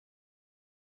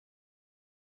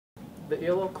The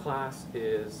ELL class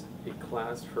is a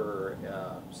class for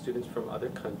students from other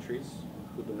countries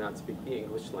who do not speak the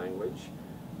English language.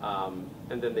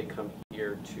 And then they come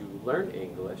here to learn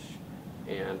English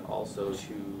and also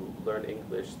to learn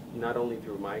English not only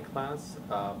through my class,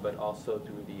 but also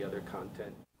through the other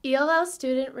content. ELL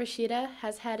student Rashida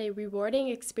has had a rewarding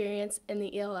experience in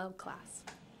the ELL class.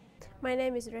 My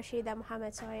name is Rashida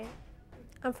Mohammed Sohail.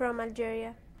 I'm from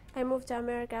Algeria. I moved to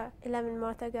America 11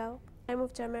 months ago. I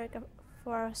moved to America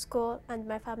for school and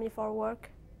my family for work.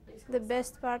 The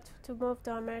best part to move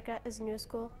to America is new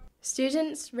school.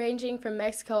 Students ranging from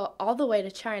Mexico all the way to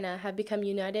China have become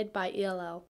united by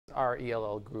ELL. Our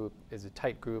ELL group is a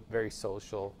tight group, very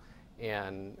social,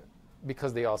 and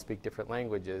because they all speak different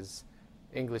languages,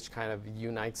 English kind of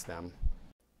unites them.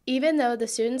 Even though the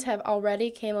students have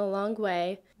already came a long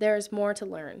way, there is more to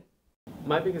learn.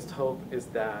 My biggest hope is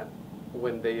that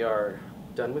when they are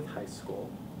done with high school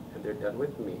and they're done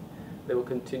with me, they will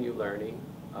continue learning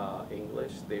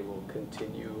English, they will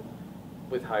continue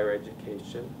with higher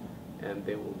education, and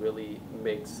they will really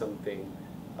make something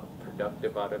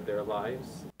productive out of their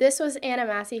lives. This was Anna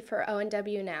Massey for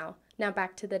ONW Now. Now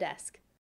back to the desk.